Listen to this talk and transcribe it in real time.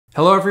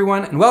Hello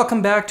everyone, and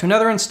welcome back to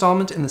another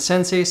installment in the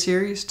Sensei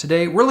series.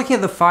 Today we're looking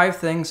at the 5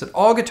 things that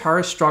all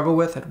guitarists struggle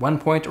with at one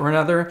point or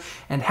another,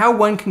 and how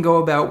one can go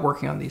about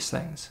working on these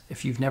things.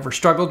 If you've never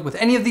struggled with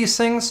any of these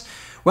things,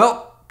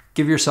 well,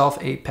 give yourself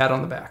a pat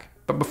on the back.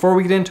 But before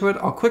we get into it,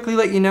 I'll quickly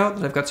let you know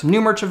that I've got some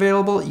new merch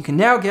available. You can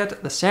now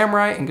get the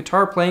Samurai and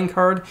Guitar Playing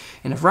Card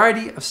in a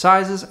variety of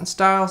sizes and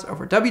styles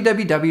over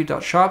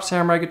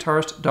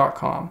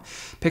www.shopsamuraiguitarist.com.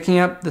 Picking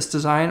up this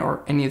design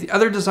or any of the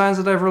other designs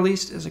that I've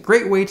released is a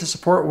great way to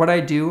support what I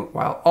do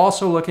while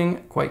also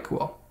looking quite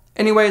cool.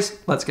 Anyways,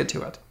 let's get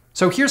to it.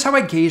 So here's how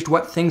I gauged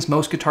what things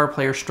most guitar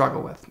players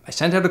struggle with. I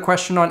sent out a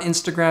question on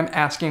Instagram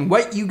asking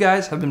what you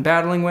guys have been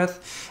battling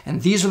with,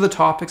 and these are the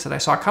topics that I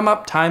saw come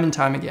up time and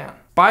time again.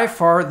 By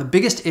far, the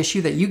biggest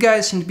issue that you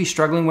guys seem to be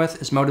struggling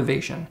with is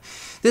motivation.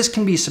 This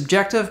can be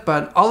subjective,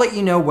 but I'll let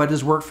you know what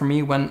has worked for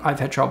me when I've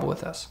had trouble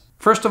with this.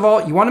 First of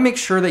all, you want to make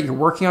sure that you're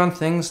working on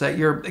things that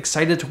you're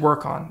excited to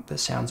work on.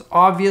 This sounds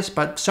obvious,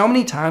 but so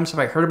many times have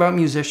I heard about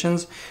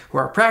musicians who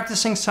are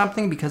practicing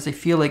something because they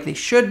feel like they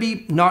should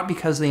be, not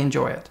because they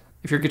enjoy it.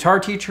 If your guitar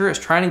teacher is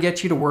trying to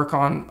get you to work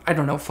on, I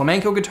don't know,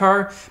 flamenco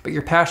guitar, but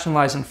your passion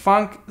lies in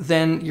funk,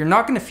 then you're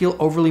not going to feel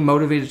overly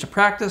motivated to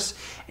practice,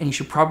 and you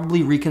should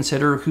probably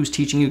reconsider who's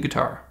teaching you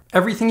guitar.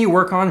 Everything you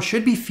work on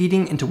should be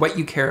feeding into what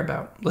you care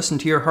about. Listen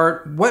to your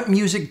heart. What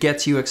music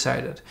gets you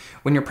excited?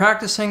 When you're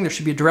practicing, there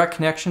should be a direct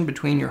connection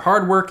between your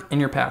hard work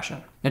and your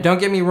passion. Now, don't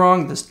get me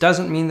wrong, this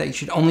doesn't mean that you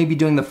should only be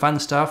doing the fun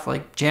stuff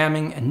like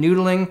jamming and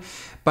noodling,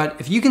 but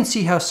if you can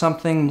see how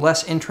something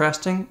less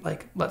interesting,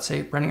 like let's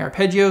say running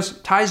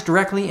arpeggios, ties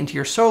directly into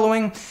your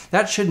soloing,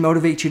 that should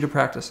motivate you to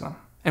practice them.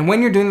 And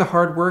when you're doing the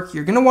hard work,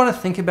 you're going to want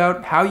to think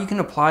about how you can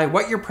apply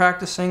what you're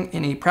practicing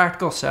in a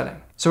practical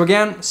setting. So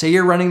again, say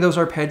you're running those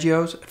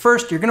arpeggios. At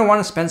first, you're going to want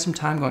to spend some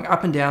time going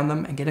up and down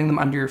them and getting them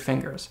under your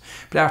fingers.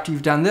 But after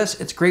you've done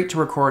this, it's great to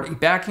record a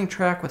backing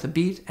track with a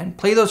beat and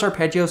play those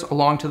arpeggios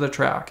along to the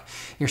track.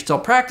 You're still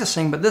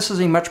practicing, but this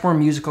is a much more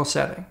musical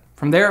setting.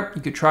 From there,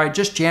 you could try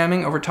just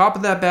jamming over top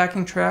of that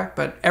backing track,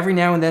 but every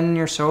now and then in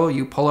your solo,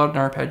 you pull out an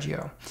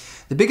arpeggio.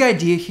 The big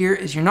idea here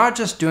is you're not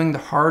just doing the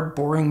hard,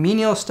 boring,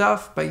 menial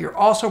stuff, but you're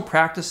also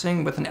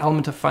practicing with an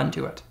element of fun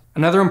to it.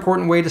 Another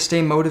important way to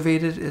stay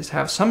motivated is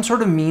have some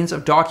sort of means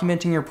of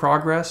documenting your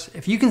progress.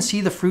 If you can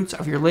see the fruits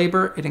of your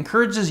labor, it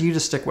encourages you to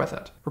stick with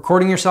it.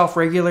 Recording yourself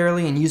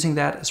regularly and using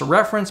that as a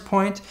reference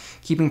point,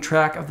 keeping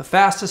track of the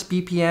fastest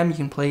BPM you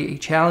can play a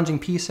challenging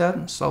piece at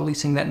and slowly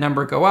seeing that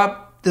number go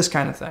up, this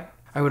kind of thing.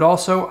 I would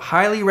also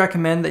highly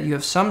recommend that you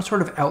have some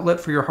sort of outlet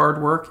for your hard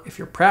work. If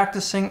you're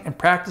practicing and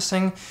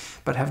practicing,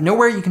 but have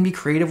nowhere you can be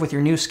creative with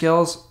your new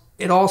skills,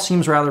 it all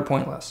seems rather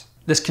pointless.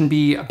 This can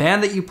be a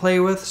band that you play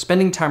with,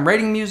 spending time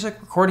writing music,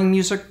 recording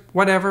music,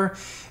 whatever.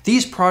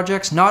 These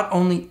projects not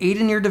only aid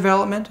in your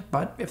development,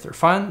 but if they're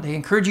fun, they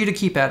encourage you to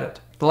keep at it.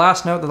 The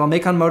last note that I'll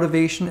make on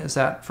motivation is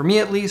that, for me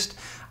at least,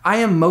 I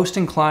am most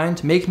inclined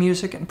to make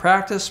music and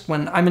practice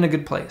when I'm in a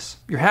good place.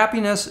 Your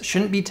happiness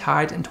shouldn't be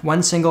tied into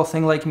one single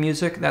thing like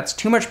music. That's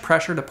too much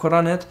pressure to put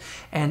on it,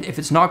 and if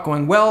it's not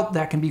going well,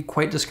 that can be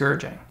quite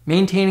discouraging.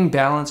 Maintaining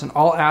balance in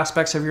all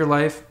aspects of your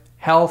life,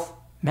 health,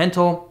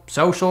 mental,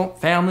 social,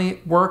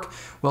 family, work,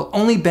 will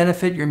only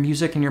benefit your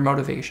music and your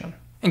motivation.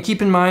 And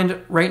keep in mind,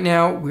 right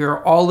now, we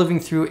are all living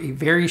through a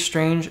very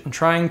strange and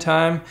trying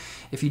time.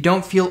 If you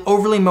don't feel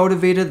overly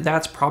motivated,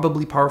 that's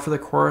probably par for the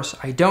course.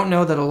 I don't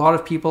know that a lot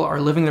of people are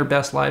living their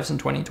best lives in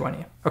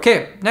 2020.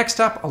 Okay,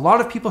 next up, a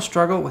lot of people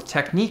struggle with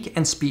technique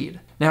and speed.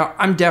 Now,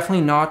 I'm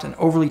definitely not an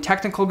overly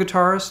technical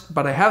guitarist,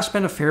 but I have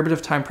spent a fair bit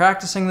of time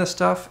practicing this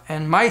stuff,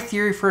 and my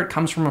theory for it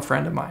comes from a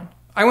friend of mine.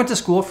 I went to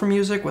school for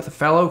music with a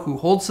fellow who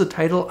holds the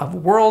title of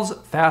world's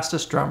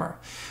fastest drummer.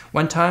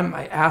 One time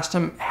I asked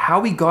him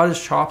how he got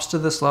his chops to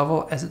this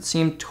level, as it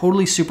seemed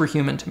totally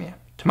superhuman to me.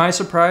 To my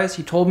surprise,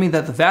 he told me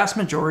that the vast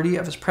majority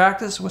of his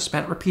practice was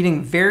spent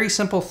repeating very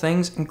simple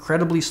things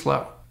incredibly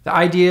slow. The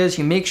idea is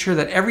you make sure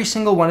that every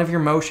single one of your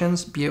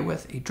motions, be it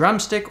with a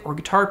drumstick or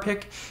guitar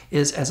pick,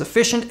 is as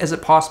efficient as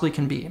it possibly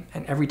can be.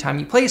 And every time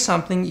you play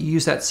something, you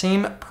use that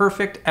same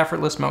perfect,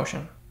 effortless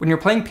motion. When you're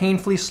playing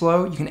painfully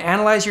slow, you can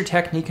analyze your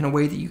technique in a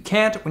way that you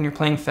can't when you're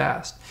playing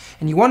fast.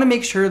 And you want to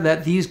make sure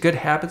that these good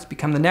habits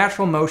become the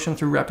natural motion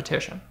through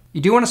repetition. You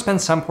do want to spend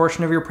some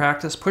portion of your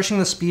practice pushing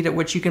the speed at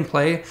which you can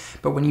play,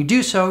 but when you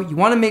do so, you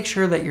want to make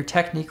sure that your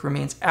technique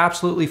remains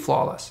absolutely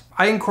flawless.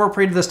 I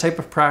incorporated this type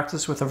of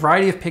practice with a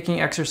variety of picking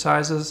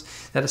exercises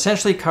that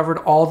essentially covered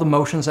all the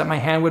motions that my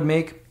hand would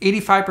make.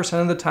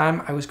 85% of the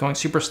time I was going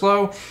super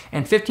slow,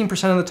 and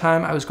 15% of the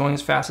time I was going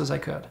as fast as I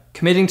could.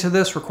 Committing to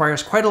this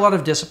requires quite a lot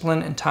of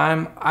discipline and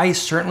time. I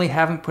certainly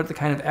haven't put the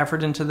kind of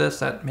effort into this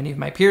that many of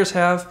my peers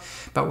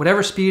have, but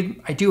whatever speed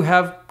I do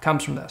have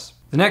comes from this.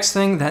 The next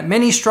thing that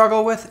many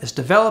struggle with is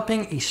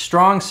developing a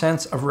strong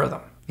sense of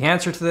rhythm. The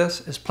answer to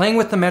this is playing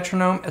with the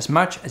metronome as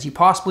much as you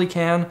possibly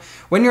can.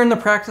 When you're in the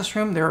practice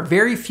room, there are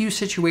very few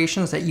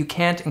situations that you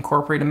can't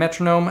incorporate a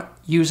metronome.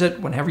 Use it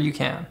whenever you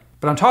can.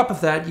 But on top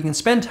of that, you can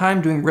spend time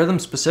doing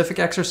rhythm-specific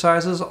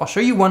exercises. I'll show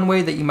you one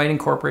way that you might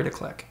incorporate a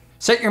click.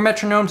 Set your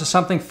metronome to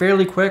something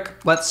fairly quick,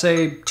 let's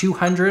say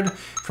 200.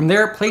 From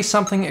there, play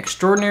something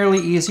extraordinarily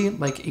easy,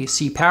 like a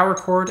C power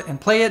chord,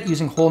 and play it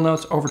using whole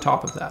notes over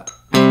top of that.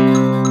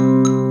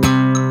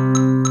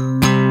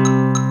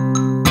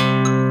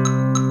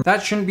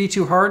 That shouldn't be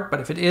too hard,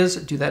 but if it is,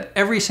 do that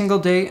every single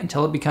day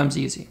until it becomes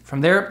easy. From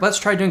there, let's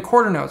try doing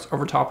quarter notes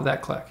over top of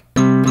that click.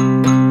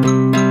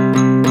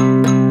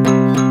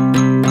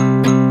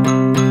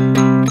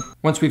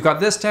 Once we've got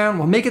this down,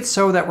 we'll make it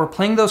so that we're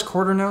playing those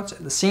quarter notes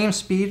at the same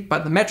speed,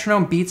 but the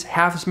metronome beats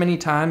half as many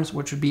times,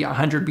 which would be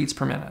 100 beats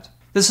per minute.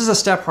 This is a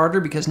step harder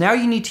because now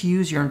you need to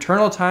use your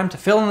internal time to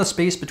fill in the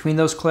space between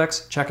those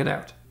clicks. Check it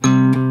out.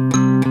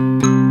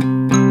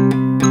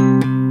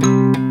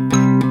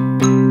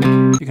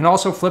 You can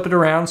also flip it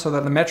around so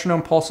that the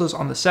metronome pulses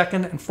on the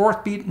second and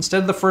fourth beat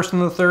instead of the first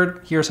and the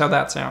third. Here's how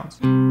that sounds.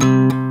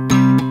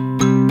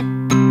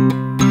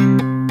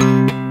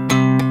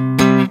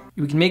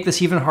 We can make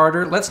this even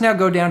harder. Let's now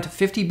go down to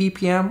 50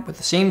 BPM with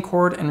the same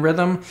chord and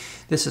rhythm.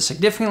 This is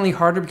significantly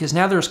harder because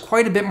now there's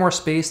quite a bit more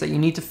space that you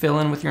need to fill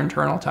in with your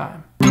internal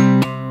time.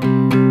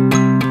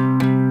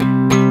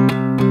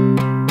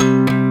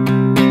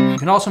 You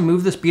can also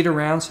move this beat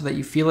around so that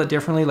you feel it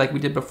differently like we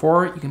did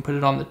before. You can put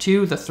it on the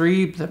 2, the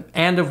 3, the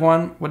and of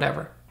 1,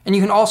 whatever. And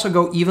you can also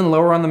go even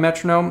lower on the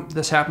metronome.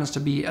 This happens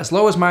to be as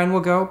low as mine will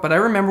go, but I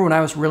remember when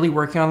I was really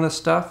working on this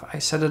stuff, I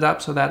set it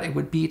up so that it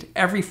would beat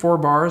every 4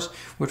 bars,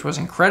 which was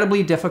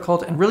incredibly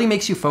difficult and really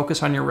makes you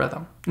focus on your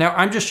rhythm. Now,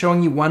 I'm just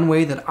showing you one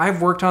way that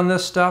I've worked on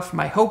this stuff.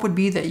 My hope would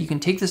be that you can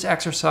take this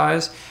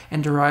exercise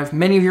and derive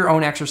many of your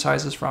own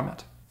exercises from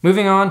it.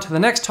 Moving on to the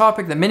next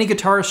topic that many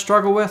guitarists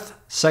struggle with,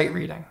 sight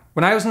reading.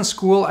 When I was in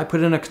school, I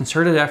put in a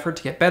concerted effort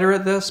to get better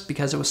at this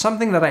because it was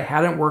something that I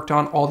hadn't worked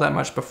on all that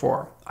much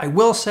before. I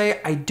will say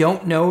I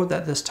don't know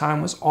that this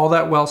time was all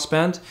that well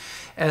spent,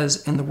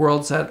 as in the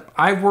worlds that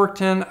I've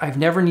worked in, I've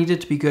never needed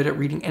to be good at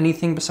reading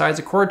anything besides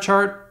a chord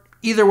chart.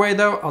 Either way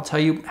though, I'll tell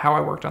you how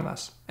I worked on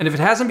this. And if it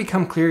hasn't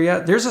become clear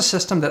yet, there's a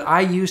system that I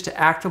use to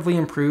actively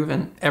improve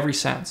in every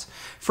sense.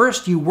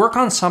 First, you work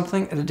on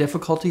something at a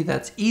difficulty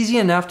that's easy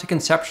enough to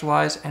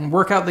conceptualize and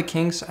work out the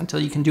kinks until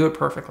you can do it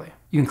perfectly.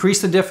 You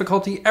increase the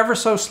difficulty ever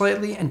so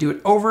slightly and do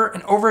it over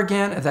and over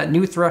again at that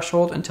new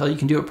threshold until you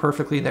can do it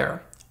perfectly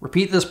there.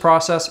 Repeat this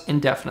process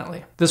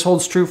indefinitely. This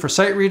holds true for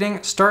sight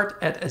reading. Start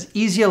at as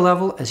easy a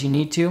level as you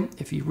need to.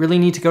 If you really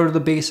need to go to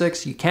the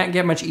basics, you can't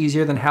get much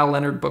easier than Hal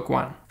Leonard Book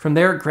 1. From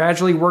there,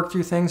 gradually work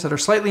through things that are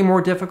slightly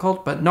more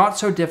difficult, but not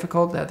so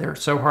difficult that they're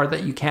so hard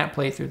that you can't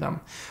play through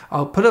them.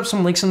 I'll put up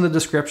some links in the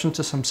description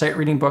to some sight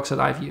reading books that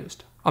I've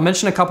used. I'll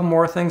mention a couple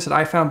more things that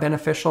I found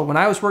beneficial when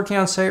I was working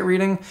on sight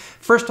reading.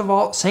 First of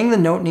all, saying the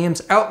note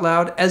names out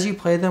loud as you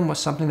play them was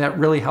something that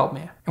really helped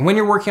me. And when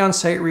you're working on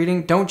sight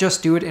reading, don't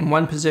just do it in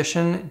one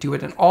position, do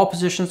it in all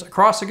positions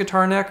across the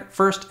guitar neck,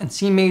 first in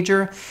C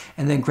major,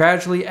 and then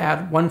gradually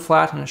add one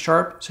flat and a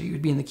sharp, so you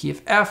would be in the key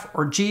of F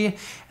or G,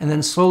 and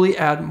then slowly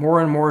add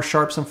more and more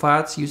sharps and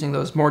flats using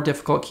those more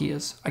difficult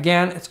keys.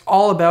 Again, it's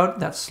all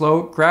about that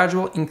slow,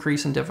 gradual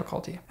increase in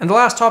difficulty. And the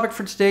last topic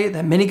for today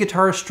that many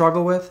guitarists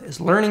struggle with is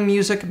learning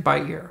music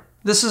by ear.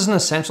 This is an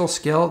essential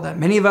skill that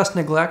many of us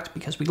neglect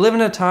because we live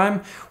in a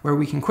time where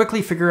we can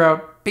quickly figure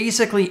out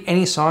basically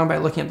any song by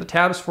looking at the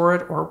tabs for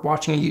it or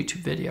watching a YouTube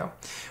video.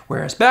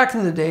 Whereas back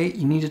in the day,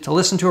 you needed to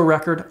listen to a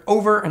record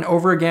over and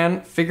over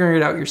again, figuring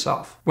it out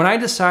yourself. When I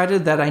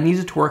decided that I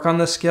needed to work on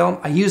this skill,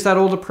 I used that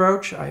old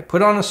approach. I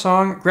put on a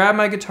song, grabbed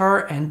my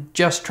guitar, and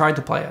just tried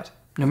to play it.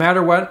 No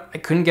matter what, I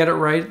couldn't get it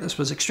right. This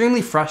was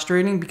extremely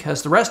frustrating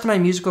because the rest of my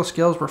musical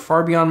skills were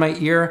far beyond my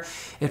ear.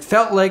 It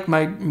felt like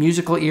my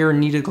musical ear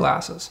needed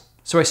glasses.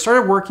 So I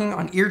started working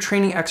on ear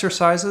training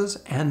exercises,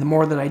 and the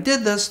more that I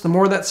did this, the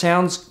more that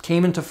sounds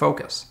came into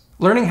focus.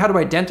 Learning how to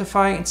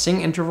identify and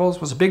sing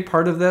intervals was a big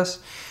part of this,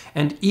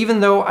 and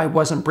even though I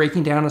wasn't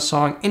breaking down a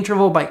song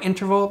interval by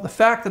interval, the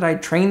fact that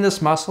I'd trained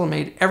this muscle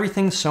made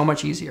everything so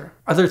much easier.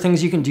 Other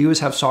things you can do is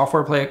have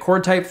software play a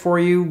chord type for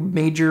you,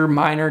 major,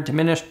 minor,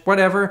 diminished,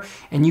 whatever,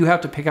 and you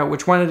have to pick out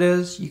which one it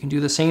is. You can do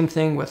the same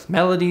thing with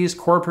melodies,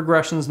 chord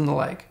progressions, and the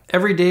like.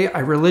 Every day, I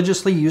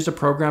religiously used a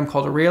program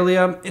called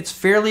Aurelia. It's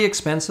fairly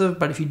expensive,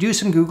 but if you do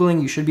some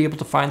Googling, you should be able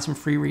to find some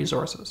free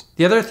resources.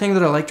 The other thing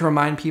that I like to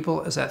remind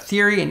people is that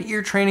theory and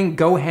ear training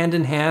go hand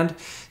in hand.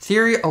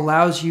 Theory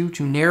allows you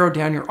to narrow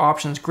down your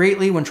options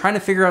greatly when trying to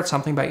figure out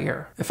something by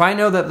ear. If I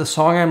know that the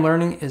song I'm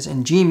learning is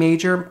in G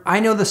major, I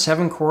know the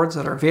 7 chords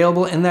that are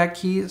available in that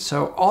key,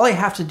 so all I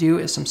have to do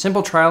is some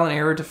simple trial and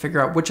error to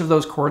figure out which of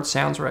those chords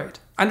sounds right.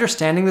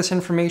 Understanding this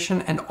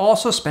information and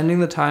also spending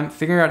the time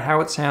figuring out how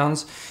it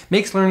sounds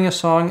makes learning a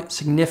song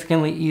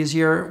significantly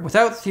easier.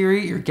 Without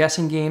theory, your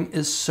guessing game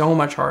is so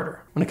much harder.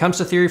 When it comes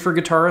to theory for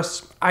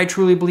guitarists, I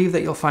truly believe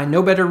that you'll find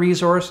no better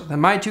resource than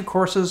my 2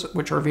 courses,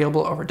 which are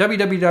available over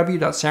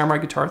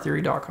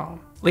www.samuraiguitartheory.com.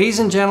 Ladies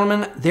and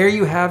gentlemen, there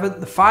you have it,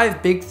 the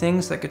 5 big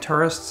things that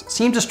guitarists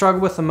seem to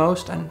struggle with the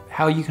most and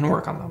how you can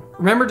work on them.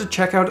 Remember to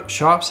check out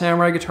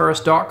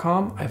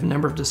shopsamuraiguitarist.com. I have a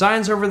number of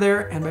designs over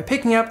there, and by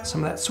picking up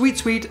some of that sweet,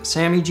 sweet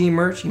Sammy G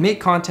merch, you make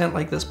content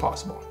like this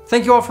possible.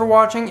 Thank you all for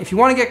watching. If you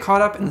want to get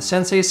caught up in the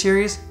Sensei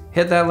series,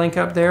 hit that link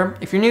up there.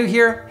 If you're new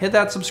here, hit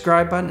that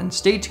subscribe button and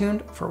stay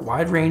tuned for a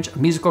wide range of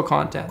musical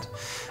content.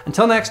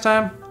 Until next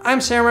time,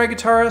 I'm Samurai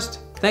Guitarist.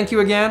 Thank you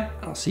again,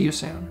 and I'll see you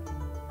soon.